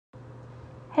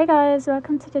Hey guys,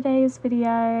 welcome to today's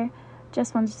video.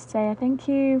 Just wanted to say thank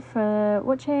you for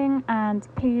watching and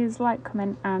please like,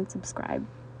 comment and subscribe.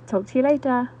 Talk to you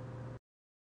later.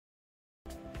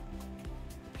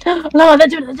 No, they're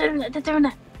doing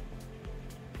it.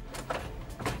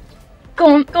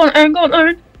 Go on,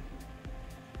 Aaron.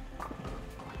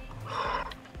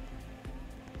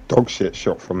 Dog shit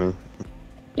shot from me.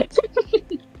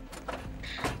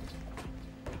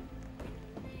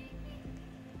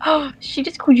 Oh, she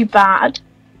just called you bad.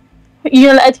 You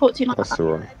gonna let her talk to you like That's that?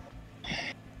 alright.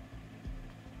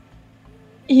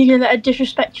 You gonna let her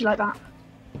disrespect you like that?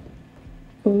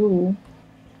 Ooh.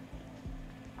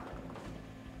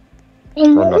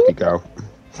 Unlucky girl.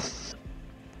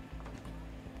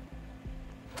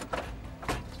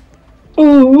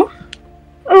 Ooh.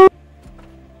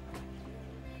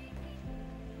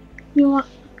 You want?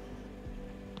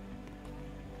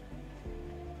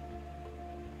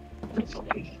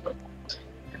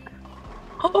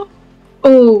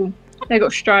 Oh, they got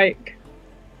a strike.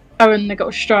 Aaron, they got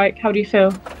a strike. How do you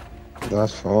feel?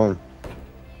 That's fine.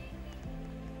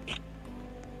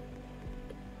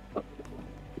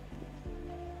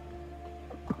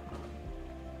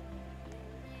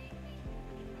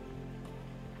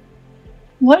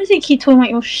 Why does he keep talking about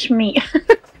your schmeat?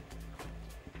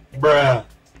 Bruh.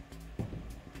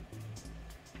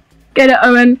 Get it,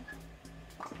 Owen.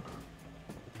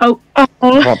 Oh. I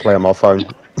can't play on my phone.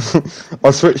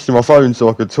 I switched to my phone so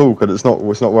I could talk, and it's not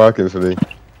working for me.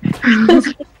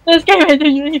 This game is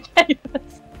really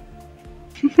famous.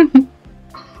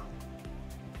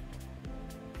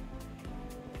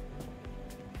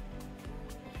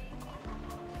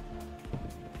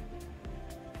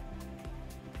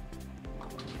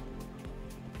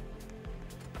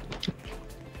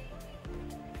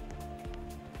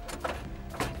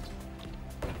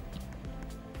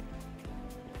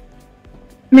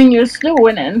 I mean, you're still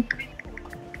winning.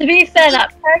 To be fair,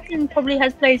 that person probably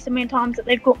has played so many times that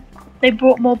they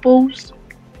brought more balls.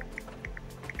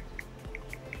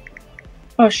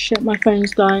 Oh shit, my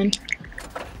phone's dying.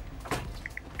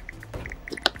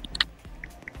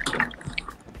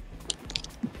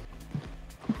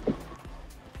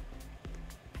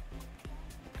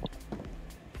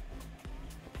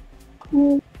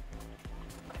 Womp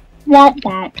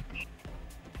womp.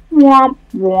 Womp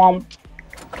womp.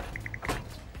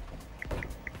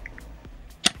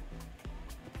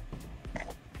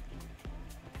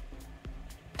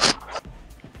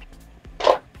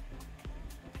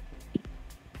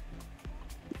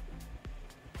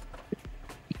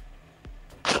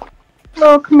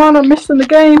 Oh, come on, I'm missing the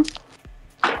game.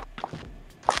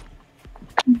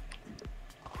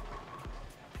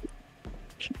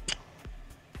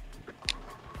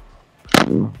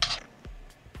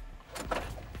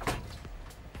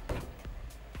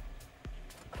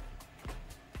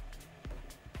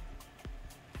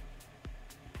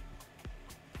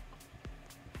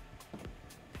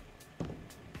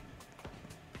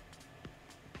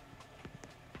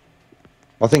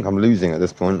 I think I'm losing at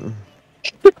this point.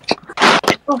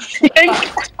 Oh shit.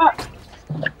 I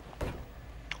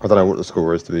don't know what the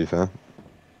score is, to be fair.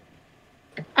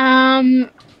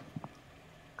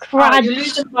 Crad, you're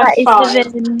losing by that is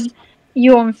division.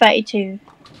 You're on 32.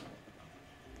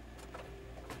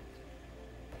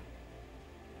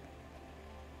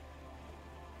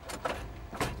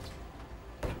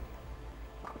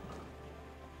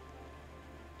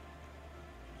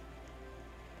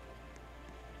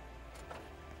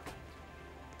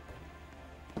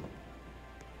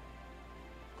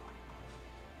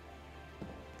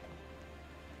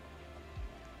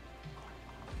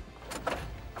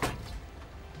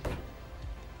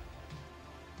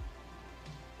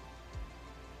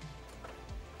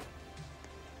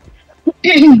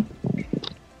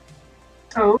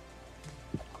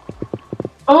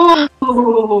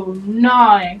 Oh,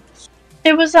 nice.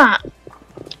 Who was that?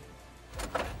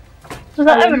 Was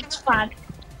that Owen. Owen's flag?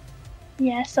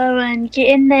 Yes, Owen, get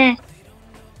in there.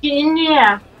 Get in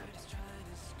here.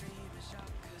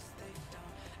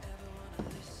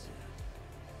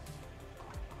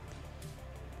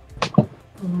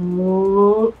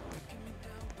 Oh.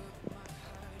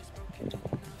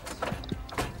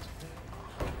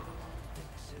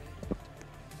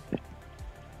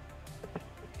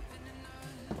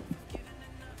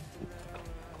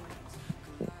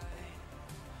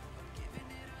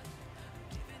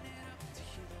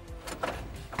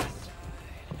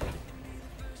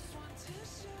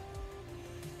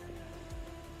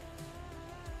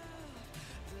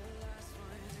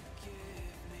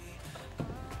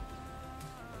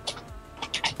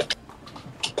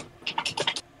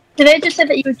 Did they just say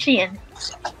that you were cheating?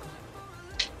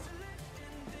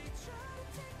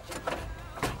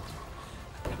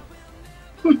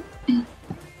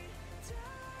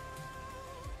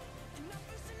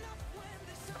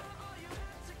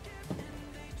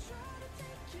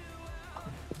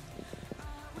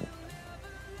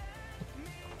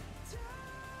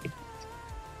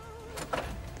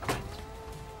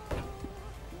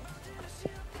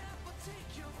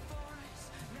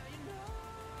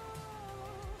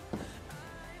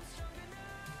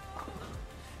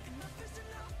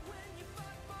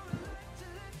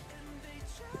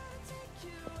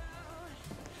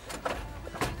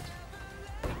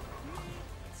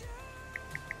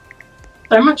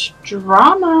 So much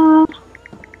drama.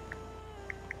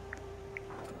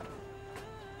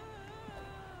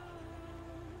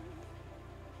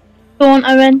 Go on,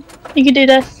 Owen. You can do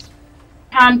this.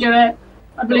 Can do it.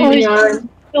 I believe in you, Owen.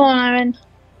 Go on, Owen.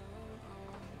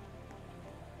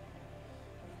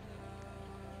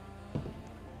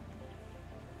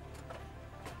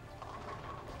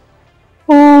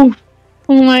 Oh,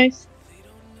 almost.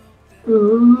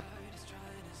 Ooh.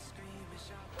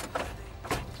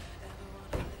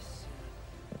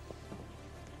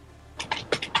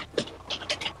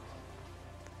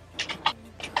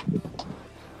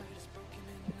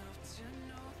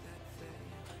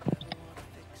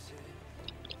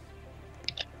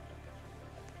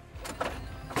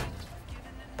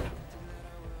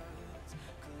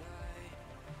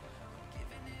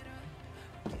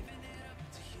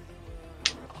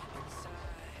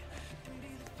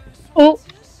 Oh,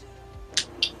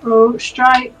 Oh,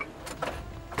 strike.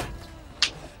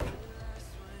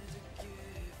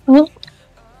 oh.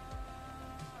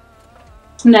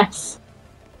 Ness.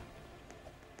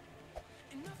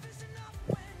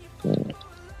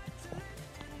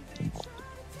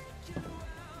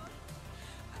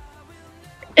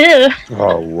 Ew.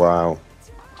 Oh wow.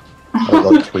 I was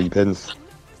like 3 pins.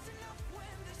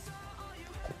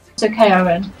 It's okay,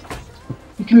 Owen.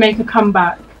 You can make a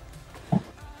comeback.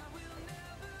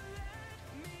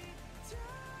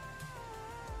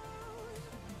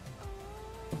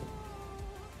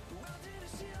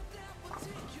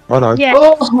 I know. Yeah.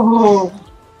 Oh!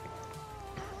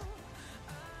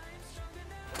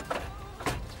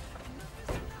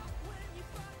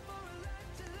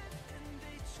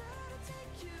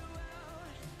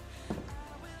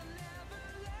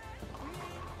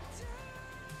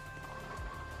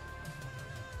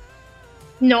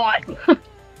 Not.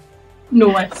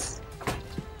 Nice.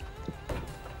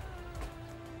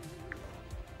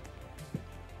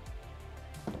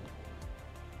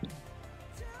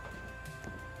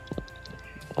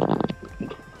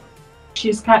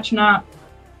 She's catching up.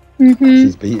 Mhm.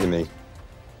 She's beating me.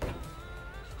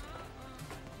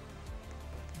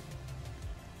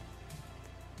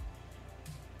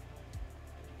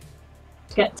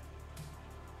 Get.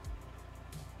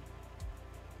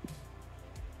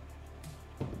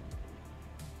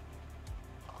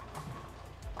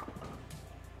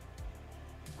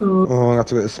 Ooh. Oh, I have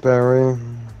to get a spare.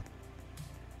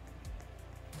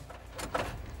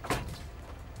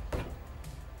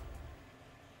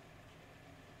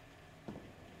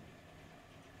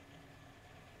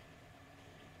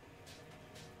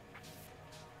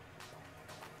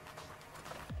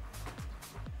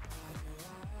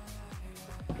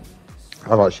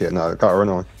 I've actually no, got her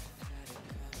and I.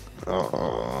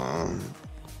 Oh,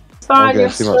 It's I'm fine, you're getting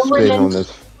too still much spin winning. on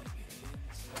this.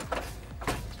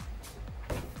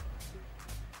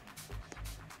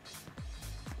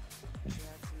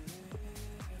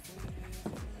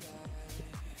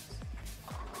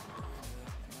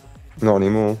 Not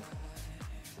anymore.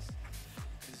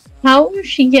 How is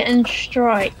she getting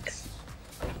strikes?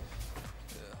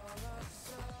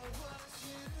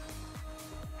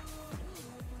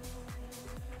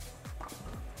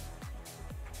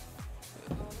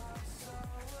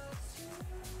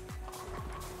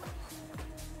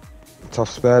 Tough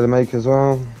spare to make as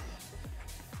well.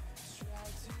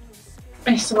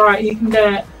 It's alright, you can do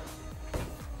it.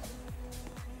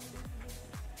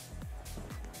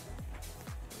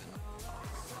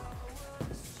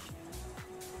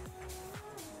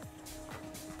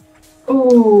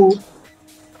 Ooh.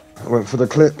 I went for the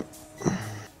clip.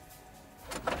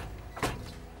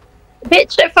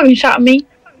 Bitch, don't fucking shout at me.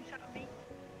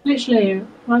 Literally,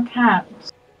 my cat.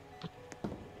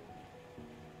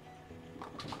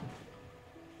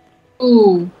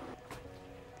 Ooh.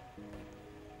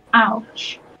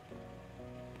 Ouch.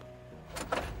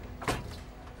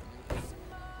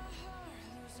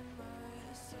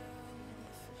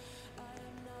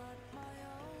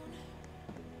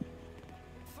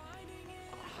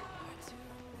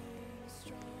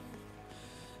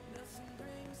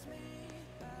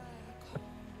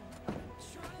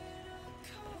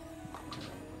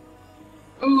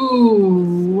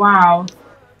 Ooh, wow.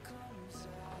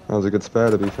 That was a good spare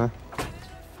to be fair.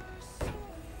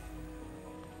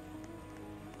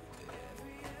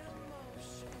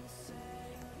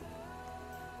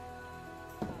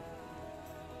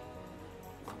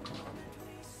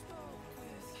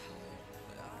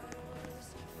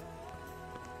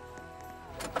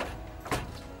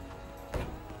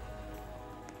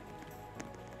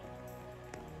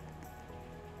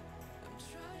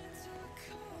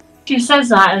 She says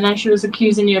that and then she was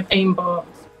accusing you of aimbot.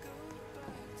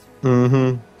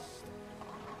 Mm-hmm.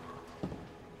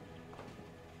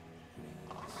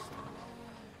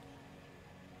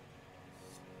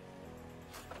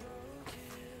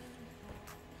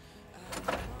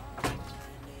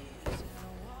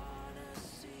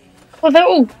 Well, they're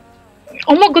all.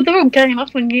 Oh my god, they're all getting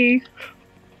up on you.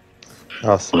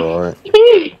 That's alright.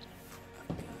 I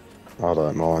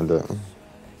don't mind it.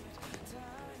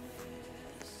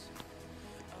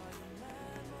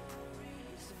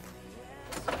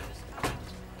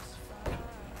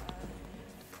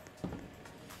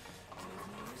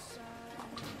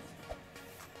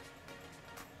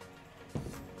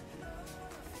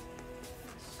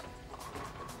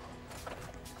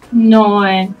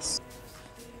 Nice.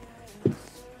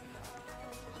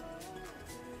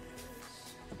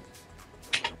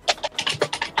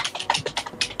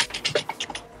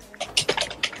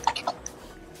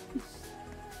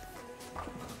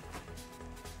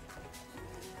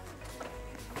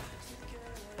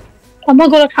 Oh my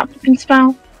god, I can't flipping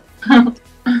spell.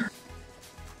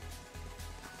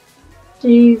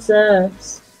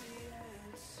 Jesus.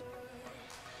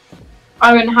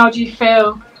 Owen, how do you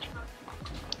feel?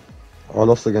 I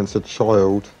lost against a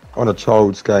child on a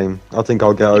child's game. I think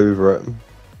I'll get over it.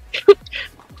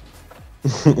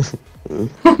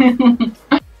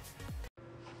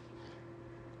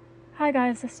 Hi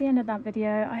guys, that's the end of that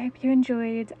video. I hope you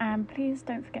enjoyed, and please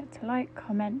don't forget to like,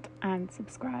 comment and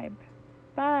subscribe.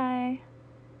 Bye!